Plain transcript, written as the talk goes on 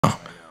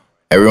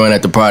Everyone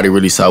at the party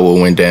really saw what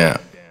went down.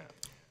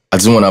 I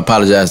just want to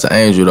apologize to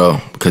Angel,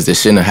 though, because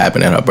this shouldn't have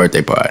happened at her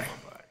birthday party.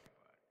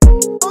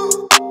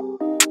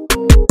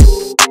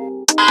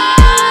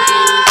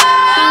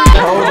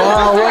 Hold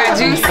on, what?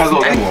 I'm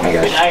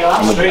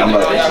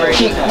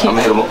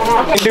gonna hit him up.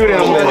 Do that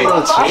on me.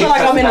 I feel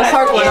like I'm in a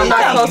circle and I'm not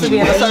supposed to be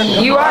in a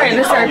circle. You are in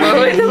a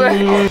circle.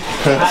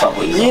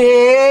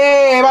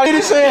 Yeah, everybody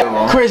did say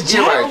Chris G.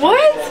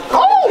 What?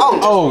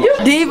 Oh.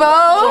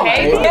 Debo.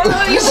 Hey,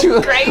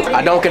 you crazy.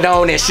 I don't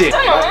condone that shit.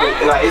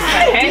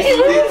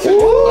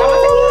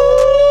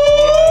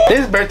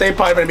 This birthday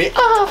party gonna be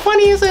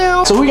funny as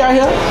hell. So we got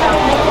here.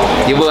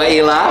 Your boy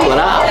Eli, what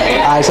up?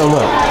 Alright, so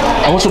look,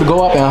 I want you to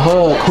go up and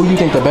hug who you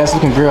think the best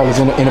looking girl is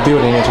in the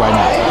building is right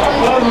now.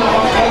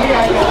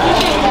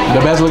 The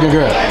best looking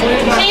girl.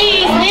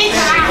 Jeez, bitch.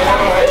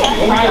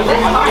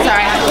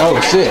 Sorry. Oh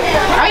shit.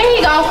 Alright, here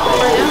you go.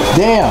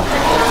 Damn.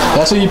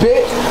 That's who you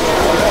pick?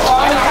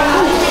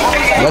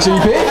 That's who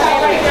you pick?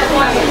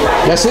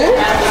 That's it?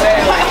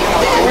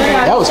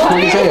 That was cool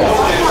as hell.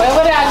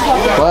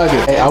 Fuck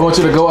it. Hey, I want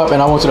you to go up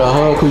and I want you to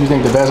hug who you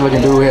think the best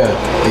looking dude here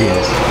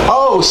is.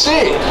 Oh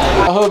shit!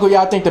 I hug who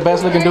y'all think the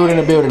best looking dude in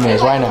the building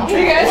is right now.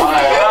 Okay,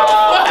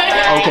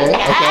 okay.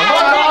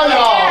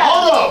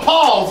 Hold up,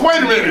 pause,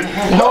 wait a minute.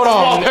 Hold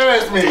on.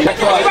 Let's go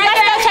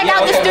check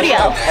out the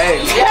studio.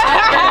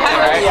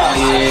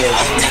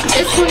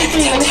 It's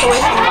 23 minutes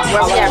away from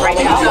where we at right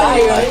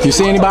now. You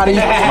see anybody?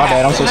 My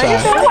bad, I'm so sorry.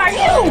 Who are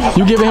you?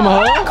 You giving him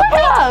a hug? Quick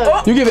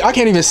hug. You give it, I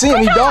can't even see him,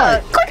 he's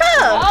dark. Quick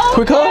hug.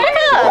 Quick hug?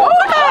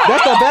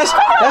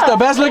 That's the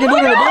best looking dude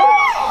in the building?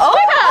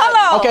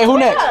 Okay, who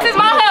next? This is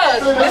my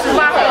hug. This is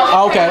my hug.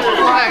 Oh, okay.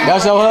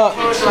 That's your hug?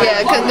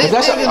 Yeah, because this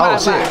is my oh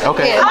shit,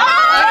 okay. Yeah.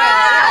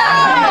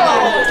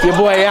 Your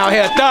boy out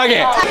here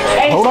thugging.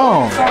 Hold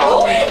on.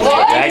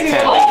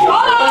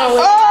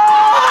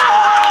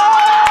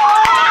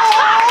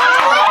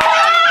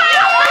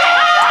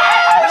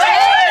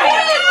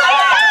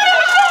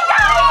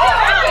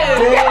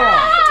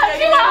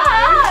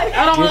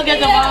 I don't look at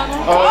the mom.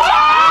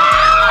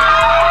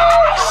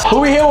 Who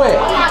we here with?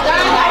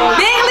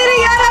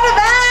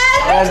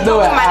 Let's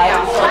do it.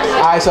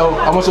 Alright, so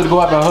I want you to go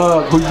up and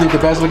hug who you think the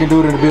best looking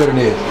dude in the building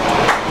is.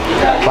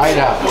 Right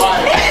now.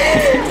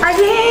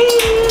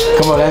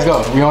 Come on, let's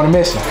go. We on a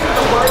mission.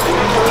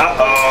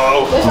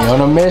 We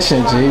on a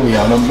mission, G. We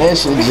on a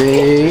mission,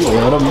 G. We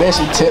on a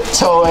mission.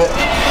 Tiptoeing.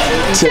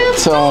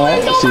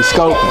 Tiptoeing. She's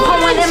scoping.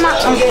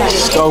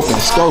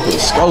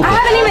 Scoping. I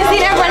haven't even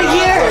seen everybody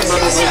here.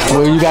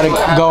 Well, you gotta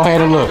go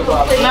ahead and look.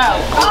 No.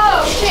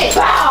 Oh, shit.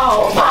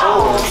 Wow.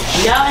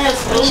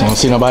 She don't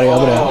see nobody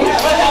over there.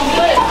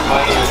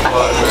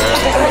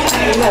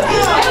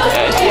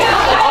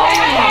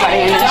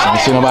 She don't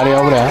see nobody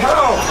over there.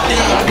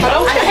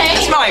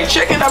 It smell like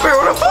chicken up here.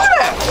 What the fuck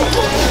that?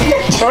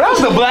 Bro, that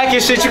was the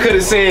blackest shit you could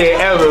have said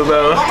ever,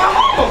 bro.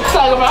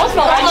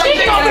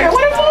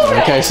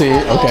 Okay, see.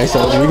 Okay,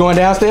 so we going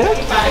downstairs?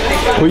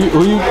 Who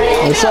you?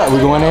 What's up? We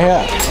going in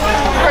here?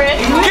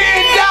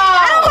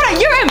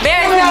 You're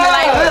embarrassing me.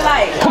 Like, we're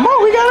like. Come on,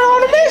 we got her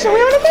on a mission.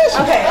 We on a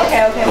mission. Okay.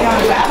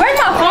 Where's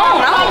my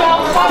phone?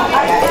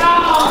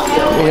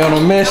 We on a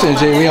mission,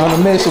 G. We on a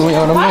mission. We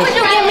on a Why would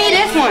mission. you give me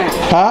this one?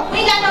 Huh?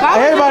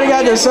 Everybody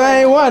got the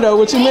same one though.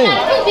 What you mean?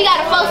 We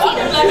got a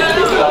 4-seater. So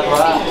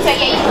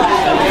yeah, you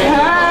got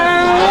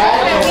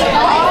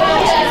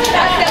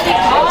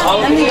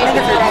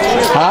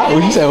Huh?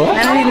 What you say? What?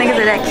 None of these niggas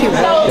are that cute.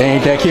 They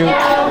ain't that cute.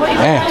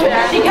 Damn.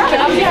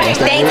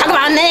 They ain't talking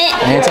about that.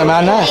 They ain't talking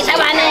about nothing. Talking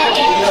about that.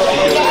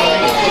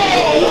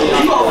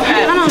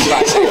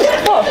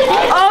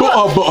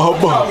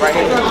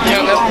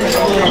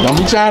 Don't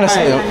be trying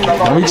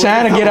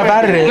to get up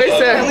out of there.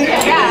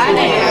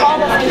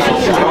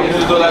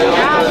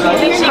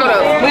 Hold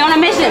up. We on a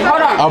mission.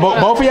 Hold on. Oh,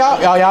 both of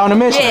y'all? Y'all on a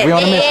mission? Yeah, we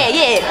on a mission?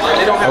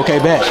 Yeah. Okay,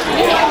 bet.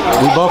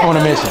 We both on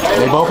a mission.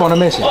 They both on a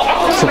mission.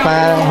 To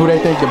find who they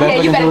think the best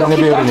looking dude in the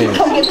building is.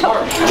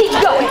 Keep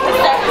going.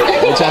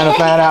 They're trying to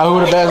find out who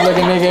the best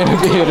looking nigga in the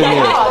building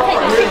is.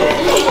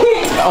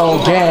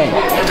 Oh, gang.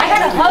 I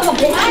gotta hug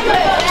him.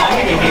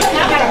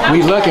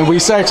 We looking, we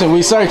searching.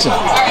 It's hard.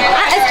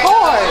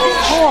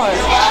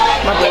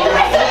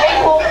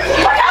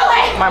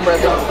 My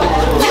brother.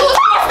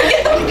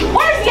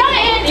 Where's Yana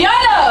and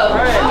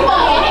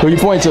Yana? Who you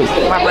point to?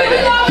 My brother.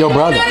 Your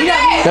brother.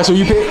 That's who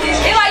you pick?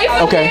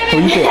 Okay, who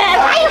you pick?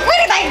 Why you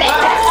pretty like that?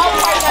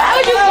 Why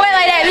would you wait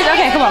like that?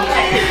 Okay, come on.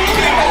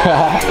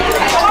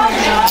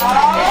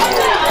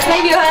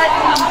 Thank you, hut.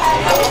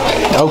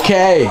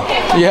 Okay.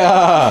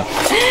 Yeah.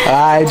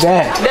 I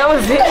bet. That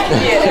was it.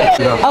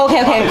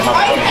 Okay.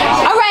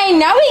 All right,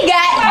 now we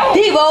got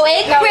Debo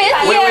and Chris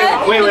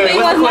here. Wait.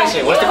 What's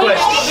the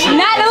question?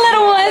 Not the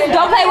little ones.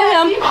 Don't play with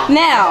him.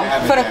 Now,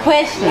 for the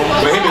question.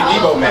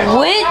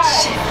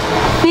 Which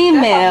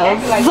females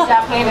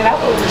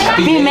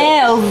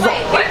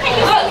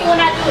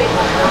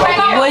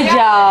would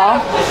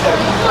y'all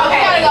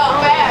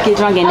get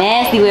drunk and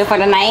nasty with for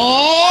the night?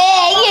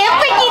 Yeah,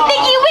 freaky,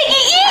 thicky,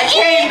 wicky, I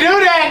can't do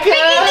that, cuz.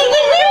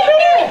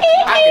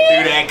 I can do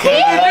that, cuz.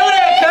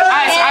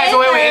 Alright, so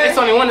wait. It's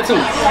only one the two?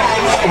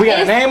 We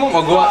gotta name them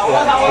or go out?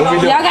 What we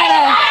do? Y'all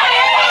gotta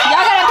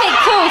pick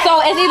two.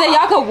 So it's either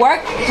y'all could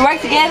work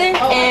together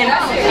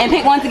and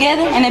pick one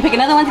together and then pick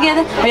another one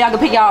together, or y'all could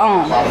pick y'all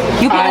own.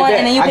 You pick one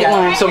and then you pick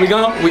one. So we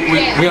going?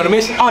 We on a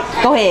mission?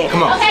 Go ahead.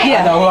 Come on.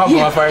 Yeah. I know who I'm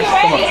going first.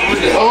 Come on.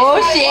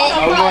 Oh shit.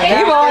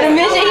 You go on a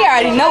mission. He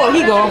already know what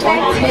he going for. You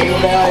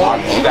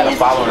gotta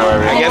follow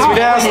her. I guess we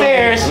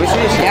downstairs.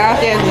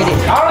 Downstairs with it.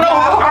 I don't know.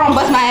 I don't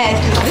bust my ass.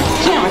 This is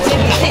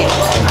camera.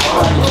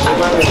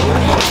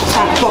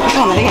 Trying to focus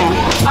on it again.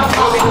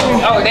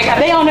 Oh,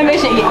 they on the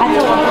mission. I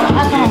told them.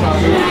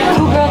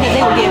 Two girls that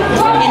they would get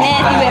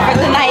nasty with for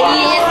tonight.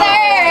 Yes, sir.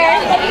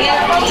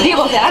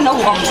 Debo said, I know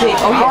who I'm gonna pick.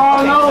 Oh, yeah.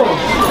 Oh no.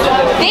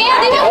 Damn,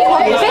 they know he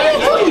wants to.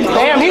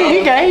 Damn,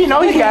 he got. He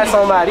know he got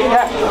somebody. Ooh.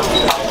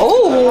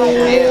 Okay,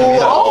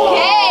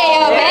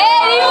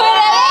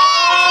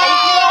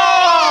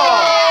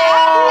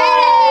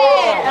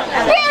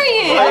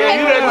 a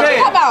baby with a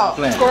period.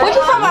 Okay, what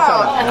you talking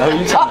about? What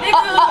you talking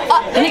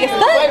about? The nigga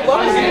stuck.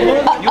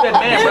 You that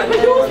man, bro.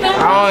 I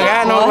don't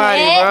got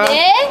nobody, bro.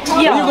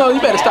 You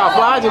better stop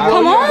flying, bro.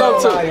 Come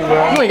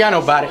on. You ain't got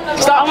nobody.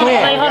 Stop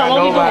playing.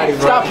 Nobody,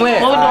 bro. Stop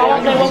playing.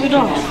 What we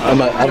doing?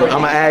 I'm a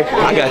act.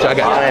 I got you. I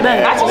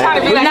just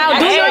trying to be like, now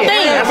do your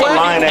thing.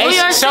 Hey,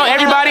 show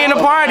everybody in the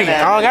party.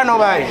 I don't got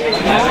nobody.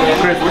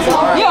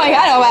 You ain't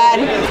got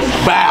nobody.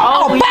 Bow.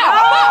 Oh, bow.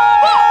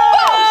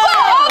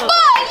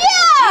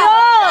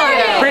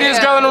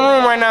 Prettiest girl in the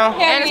room right now.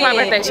 And it's my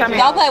birthday. Show me.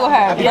 Don't play with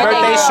her. Happy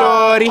birthday,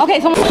 shorty.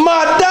 Okay, so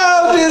My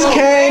dog just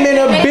came in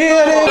the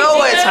building. You know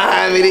what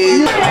time it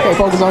is. Okay,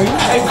 focus on you.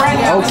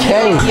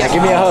 Okay,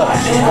 give me a hug.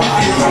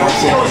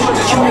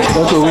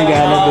 Look what we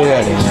got in the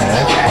building,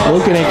 man.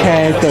 Look at it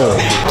came through.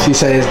 She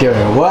said it's giving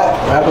what?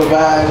 Rapper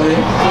vibes?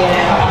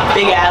 Yeah.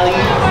 Big Alley.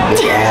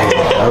 Big Alley.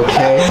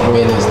 Okay. I'm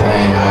in this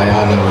thing,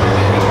 y'all know what it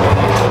is.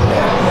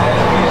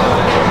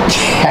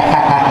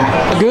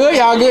 Good,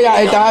 y'all good.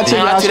 Y'all ate the hot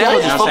chicken. Y'all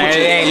straight.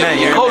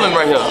 You're Colin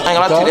right here. I ain't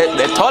gonna lie to you.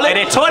 That toilet.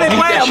 That toilet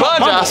plant.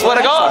 I swear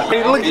to God.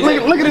 Look at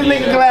this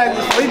nigga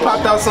glasses. He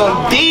popped out some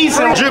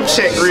decent drip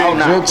check real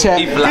now. Drip check.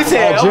 He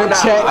said, drip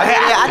check.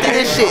 Yeah, I think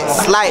this shit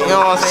slight, you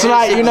know what I'm saying?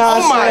 Slight, you know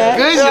what I'm saying?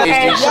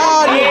 goodness.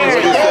 Y'all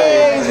niggas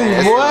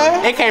crazy,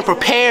 boy. They came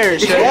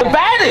prepared. The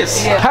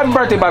baddest. Happy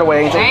birthday, by the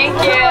way, Angel. Thank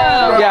you.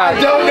 Yeah.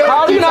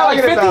 How old are you now?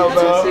 Like 50? 50.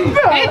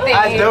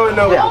 I don't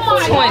know. 20.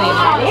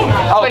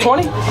 Oh,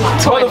 20?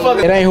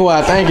 It ain't who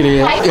I think it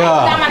is.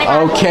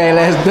 Yeah. Okay,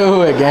 let's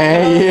do it,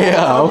 gang.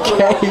 Yeah.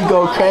 Okay, you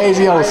go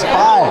crazy on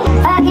spot.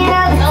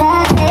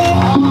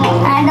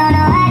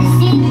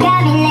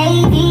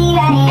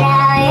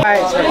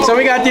 Alright, so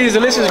we got these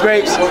delicious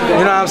grapes, you know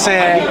what I'm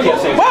saying?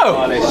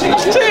 Whoa!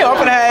 Chill, I'm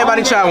gonna have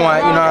everybody try one,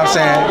 you know what I'm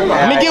saying?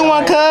 Let me get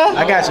one, cuz.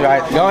 I got you,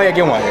 alright? Go ahead,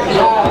 get one.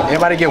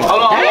 Everybody get one.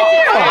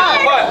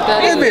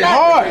 Damn! This bitch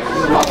hard.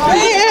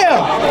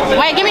 Yeah!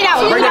 wait, give me that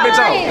one. Break that bitch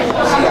out.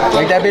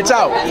 Break that bitch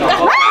out.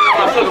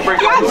 Break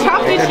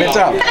that bitch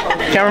out.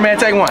 Cameraman,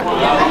 take one.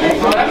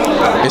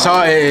 It's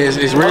hard, it's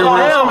real,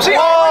 real. Whoa,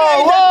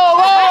 whoa,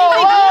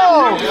 whoa,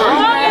 whoa!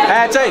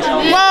 How it taste?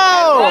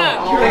 Whoa!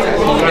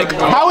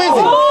 How is it?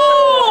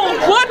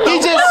 What? He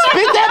just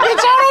spit that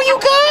bitch out on you,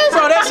 cuz?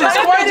 Bro, that shit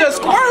just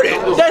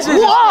squirted. That shit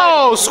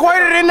Whoa!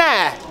 Squirted in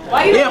that.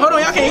 Yeah, hold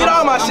on, y'all can't eat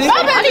all my shit.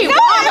 Oh,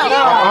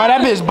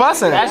 that bitch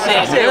busting. That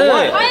shit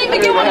good. I didn't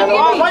even get one to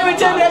Why you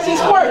tell me that shit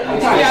squirt?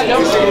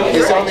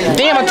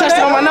 Damn, I touched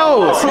it on my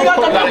nose. Oh,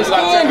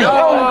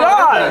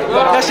 God.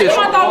 That shit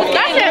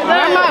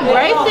Where my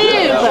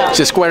braces?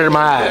 just squirted in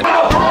my eye.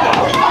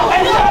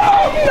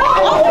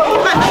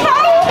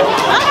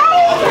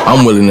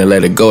 I'm willing to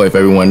let it go if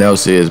everyone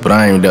else is, but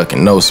I ain't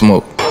ducking no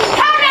smoke.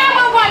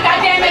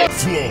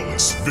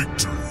 Flawless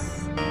victory.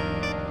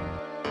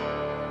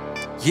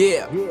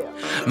 Yeah.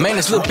 Man,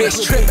 this little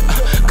bitch trippin'.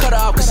 Cut her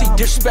off cause she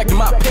disrespecting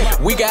my pimp.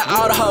 We got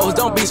all the hoes,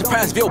 don't be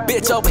surprised if your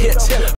bitch over here.